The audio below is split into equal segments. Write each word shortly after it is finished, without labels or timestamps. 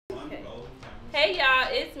Hey y'all,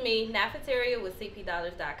 it's me, Nafataria with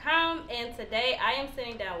CPDollars.com, and today I am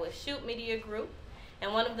sitting down with Shoot Media Group,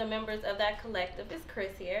 and one of the members of that collective is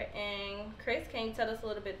Chris here. And Chris, can you tell us a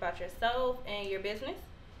little bit about yourself and your business?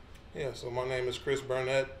 Yeah, so my name is Chris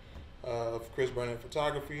Burnett of Chris Burnett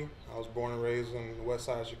Photography. I was born and raised in the west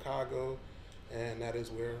side of Chicago, and that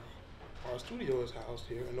is where our studio is housed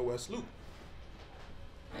here in the West Loop.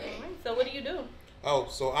 Alright, so what do you do? Oh,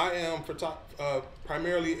 so I am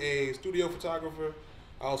primarily a studio photographer.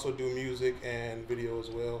 I also do music and video as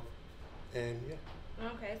well, and yeah.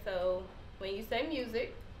 Okay, so when you say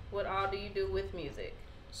music, what all do you do with music?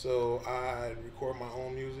 So I record my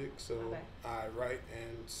own music, so Okay. I write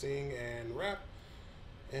and sing and rap,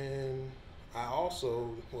 and I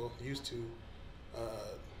also, used to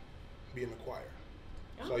be in the choir.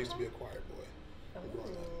 So I used to be a choir boy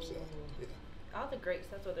growing up, so yeah. All the greats,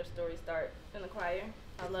 that's where their stories start, in the choir.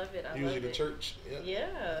 I love it. Usually love the it. church, yeah.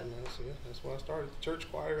 Yeah. And that's where I started, the church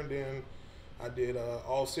choir, and then I did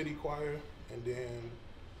all city choir, and then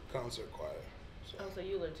concert choir. Oh, so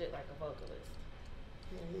you legit like a vocalist.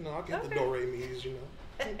 You know, I get the Okay. do-re-mis, you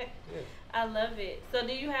know. Yeah. I love it. So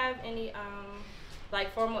do you have any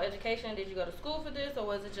like formal education? Did you go to school for this, or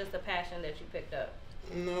was it just a passion that you picked up?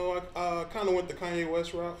 No, I kind of went the Kanye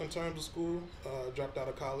West route in terms of school. Dropped out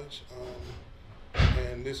of college,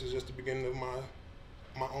 and this is just the beginning of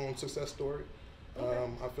my own success story.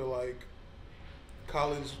 Okay. I feel like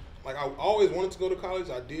college, like I always wanted to go to college.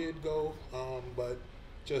 I did go, but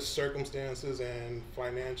just circumstances and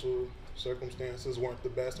financial circumstances weren't the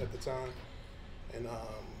best at the time, and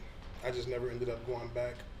I just never ended up going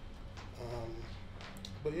back.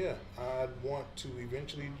 But yeah, I want to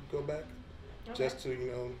eventually go back. Okay. Just to,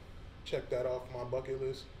 you know, check that off my bucket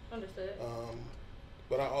list. Understood.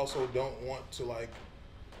 But I also don't want to like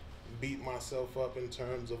beat myself up in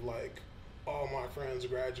terms of like all my friends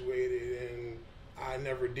graduated and I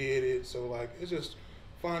never did it. So like it's just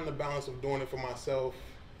find the balance of doing it for myself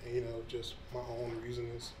and, you know, just my own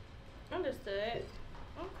reasons. Understood.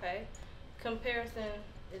 Okay. Comparison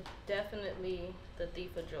is definitely the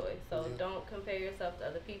thief of joy. So Yeah. don't compare yourself to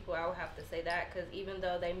other people. I would have to say that, because even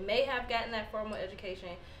though they may have gotten that formal education,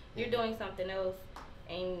 you're Mhm. doing something else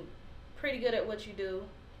and pretty good at what you do.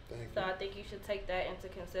 Thank So you. I think you should take that into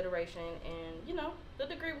consideration, and you know, the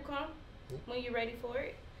degree will come Yeah. when you're ready for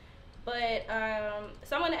it. But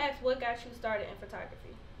so I'm gonna ask, what got you started in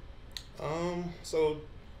photography? So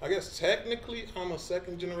I guess technically I'm a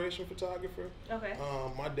second generation photographer. Okay.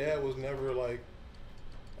 My dad was never like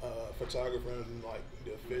a photographer in like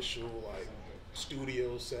the official like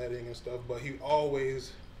studio setting and stuff, but he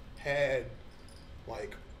always had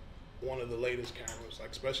like one of the latest cameras, like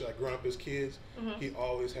especially like growing up as kids, Mhm. he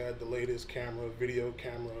always had the latest camera, video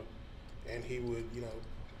camera, and he would, you know,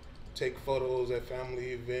 take photos at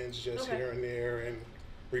family events just Okay. here and there and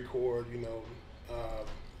record, you know,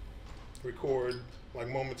 record like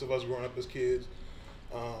moments of us growing up as kids.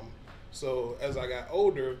 So as I got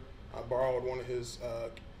older, I borrowed one of his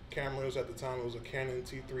cameras. At the time it was a Canon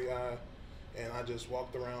T3i, and I just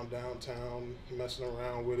walked around downtown messing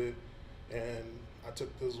around with it, and I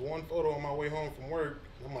took this one photo on my way home from work.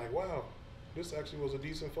 I'm like, wow, this actually was a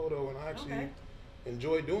decent photo, and I actually Okay.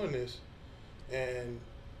 enjoy doing this. And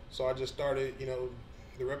so I just started, you know,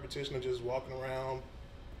 the repetition of just walking around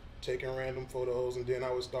taking random photos, and then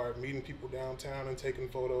I would start meeting people downtown and taking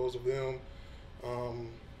photos of them.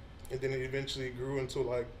 And then it eventually grew into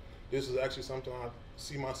like, this is actually something I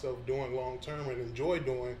see myself doing long term and enjoy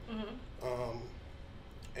doing. Mhm.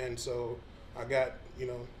 And so I got, you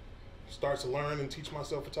know, start to learn and teach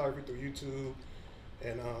myself photography through YouTube.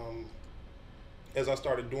 And as I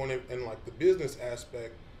started doing it in like the business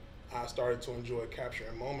aspect, I started to enjoy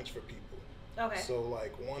capturing moments for people. Okay. So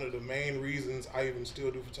like one of the main reasons I even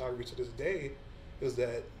still do photography to this day is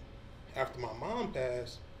that after my mom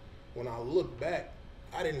passed, when I look back,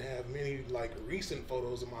 I didn't have many like recent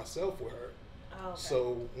photos of myself with her. Oh, okay.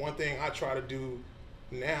 So one thing I try to do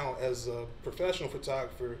now as a professional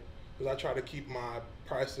photographer is I try to keep my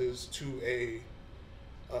prices to a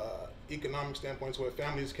economic standpoint, so that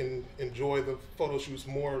families can enjoy the photo shoots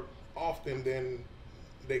more often than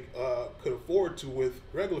they could afford to with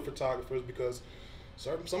regular photographers, because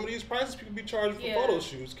some of these prices people be charging for Yeah. photo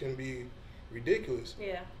shoots can be ridiculous.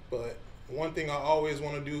 Yeah. But one thing I always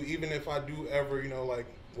want to do, even if I do ever, you know, like,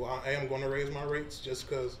 well, I am going to raise my rates just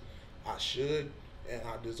because I should and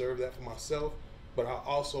I deserve that for myself. But I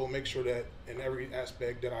also make sure that in every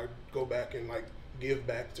aspect that I go back and like give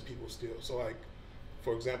back to people still. So like,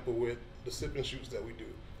 for example, with the sipping shoots that we do,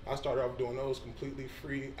 I started off doing those completely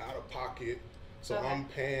free, out of pocket. So Okay. I'm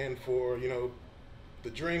paying for, you know, the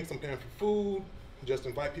drinks, I'm paying for food, just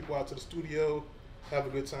invite people out to the studio, have a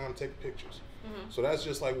good time, take pictures. So that's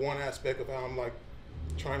just like one aspect of how I'm like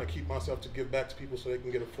trying to keep myself to give back to people so they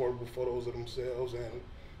can get affordable photos of themselves and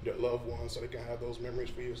their loved ones so they can have those memories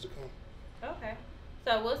for years to come. Okay.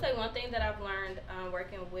 So I will say one thing that I've learned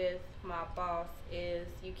working with my boss is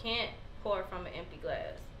you can't pour from an empty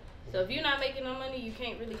glass. So if you're not making no money, you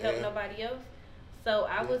can't really help nobody else. So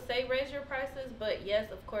I would say raise your prices, but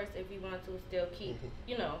yes, of course, if you want to still keep,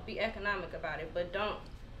 you know, be economic about it, but don't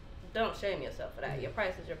shame yourself for that. Your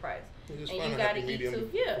price is your price. And you gotta eat too.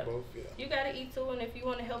 You gotta eat too, and if you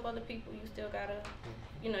want to help other people, you still gotta,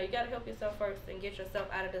 you know, you gotta help yourself first and get yourself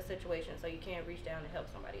out of the situation so you can't reach down and help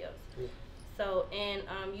somebody else. So, and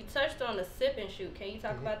you touched on the sip and shoot. Can you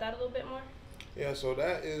talk about that a little bit more? Yeah, so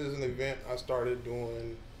that is an event I started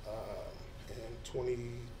doing in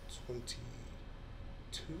 2022,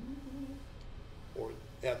 or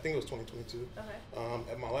I think it was 2022.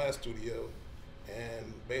 At my last studio,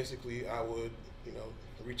 and basically I would, you know,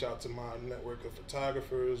 reach out to my network of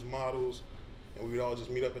photographers, models, and we would all just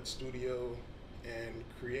meet up at the studio and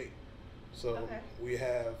create. So we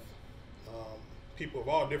have people of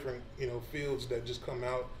all different, you know, fields that just come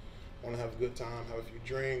out, want to have a good time, have a few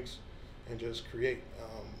drinks, and just create.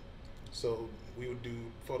 So we would do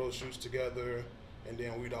photo shoots together, and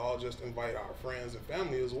then we'd all just invite our friends and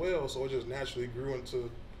family as well. So it just naturally grew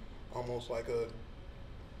into almost like a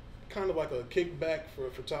kind of like a kickback for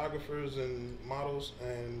photographers and models,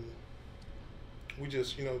 and we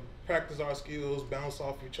just, you know, practice our skills, bounce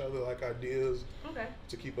off each other like ideas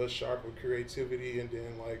to keep us sharp with creativity, and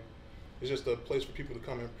then like it's just a place for people to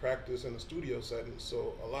come and practice in the studio setting.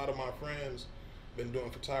 So a lot of my friends been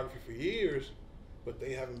doing photography for years, but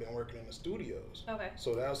they haven't been working in the studios.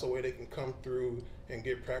 So that's a way they can come through and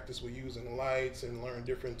get practice with using lights and learn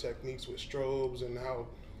different techniques with strobes and how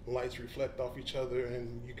lights reflect off each other,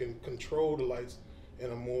 and you can control the lights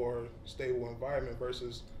in a more stable environment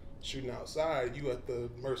versus shooting outside. You at the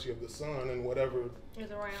mercy of the sun and whatever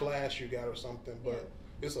flash you got or something. But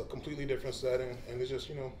it's a completely different setting, and it's just,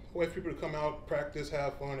 you know, a way for people to come out, practice,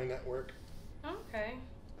 have fun, and network. Okay.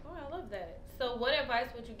 Oh, I love that. So what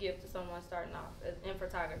advice would you give to someone starting off in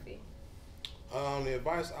photography? The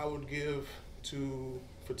advice I would give to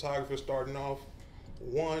photographers starting off,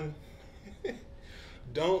 one,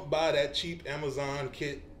 don't buy that cheap Amazon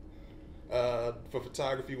kit for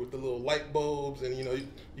photography with the little light bulbs, and you know,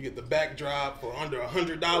 you get the backdrop for under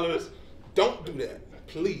 $100. Don't do that,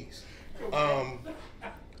 please.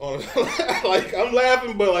 Like, I'm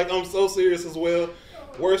laughing, but like I'm so serious as well.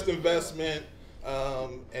 Worst investment.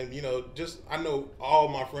 And you know, just, I know all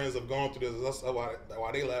my friends have gone through this. That's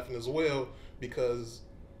why they laughing as well, because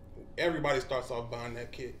everybody starts off buying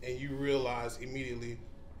that kit, and you realize immediately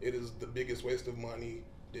it is the biggest waste of money.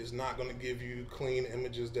 It's not going to give you clean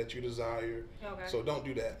images that you desire. So don't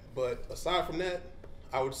do that. But aside from that,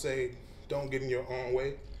 I would say don't get in your own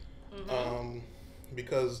way,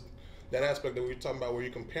 because that aspect that we were talking about, where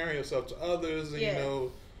you're comparing yourself to others, and you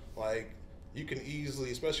know, like, you can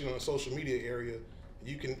easily, especially in the social media area,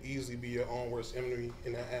 you can easily be your own worst enemy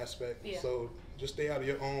in that aspect. So just stay out of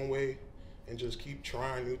your own way and just keep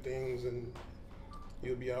trying new things, and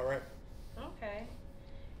you'll be all right. Okay.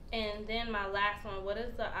 And then my last one, what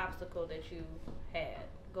is the obstacle that you had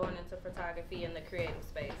going into photography in the creative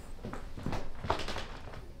space?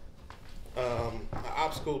 An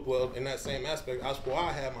obstacle, well, in that same aspect, obstacle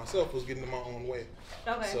I had myself was getting in my own way.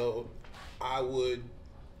 So I would,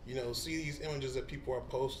 you know, see these images that people are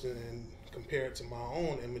posting and compare it to my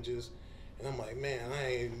own images, and I'm like, man, I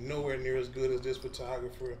ain't nowhere near as good as this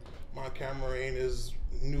photographer. My camera ain't as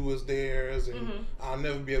new as theirs, and I'll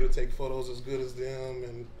never be able to take photos as good as them,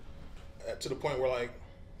 and to the point where, like,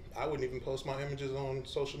 I wouldn't even post my images on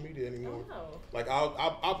social media anymore. Like,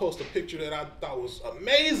 I'll post a picture that I thought was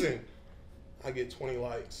amazing, I get 20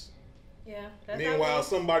 likes. Meanwhile,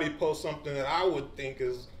 somebody posts something that I would think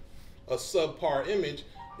is a subpar image,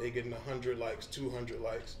 they getting 100 likes, 200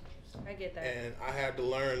 likes. I get that. And I had to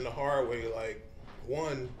learn the hard way, like,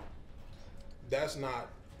 one, that's not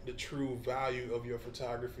the true value of your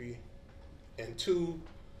photography, and two,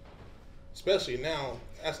 especially now,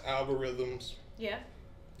 that's algorithms.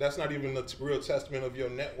 That's not even the real testament of your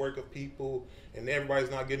network of people, and everybody's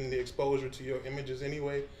not getting the exposure to your images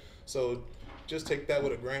anyway. So just take that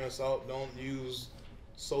with a grain of salt. Don't use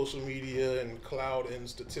social media and cloud and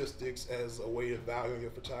statistics as a way of valuing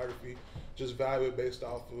your photography. Just value it based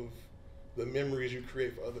off of the memories you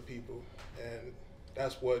create for other people, and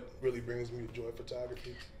that's what really brings me joy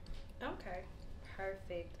photography. Okay,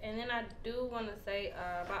 perfect. And then I do want to say,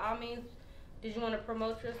 by all means, did you want to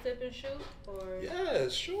promote your sip and shoot? Or? Yeah,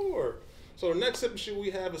 sure. So the next sip and shoot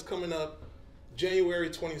we have is coming up January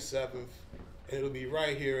 27th, and it'll be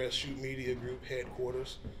right here at Shoot Media Group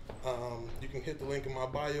headquarters. You can hit the link in my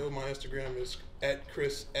bio. My Instagram is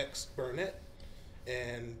 @ChrisXBurnett,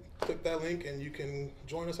 and click that link and you can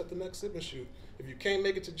join us at the next Sip and Shoot. If you can't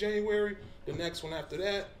make it to January, the next one after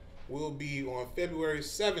that will be on February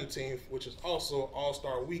 17th, which is also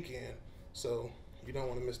All-Star Weekend. So you don't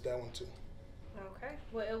want to miss that one too. Okay.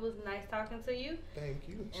 Well, it was nice talking to you. Thank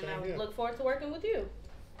you. And I look forward to working with you.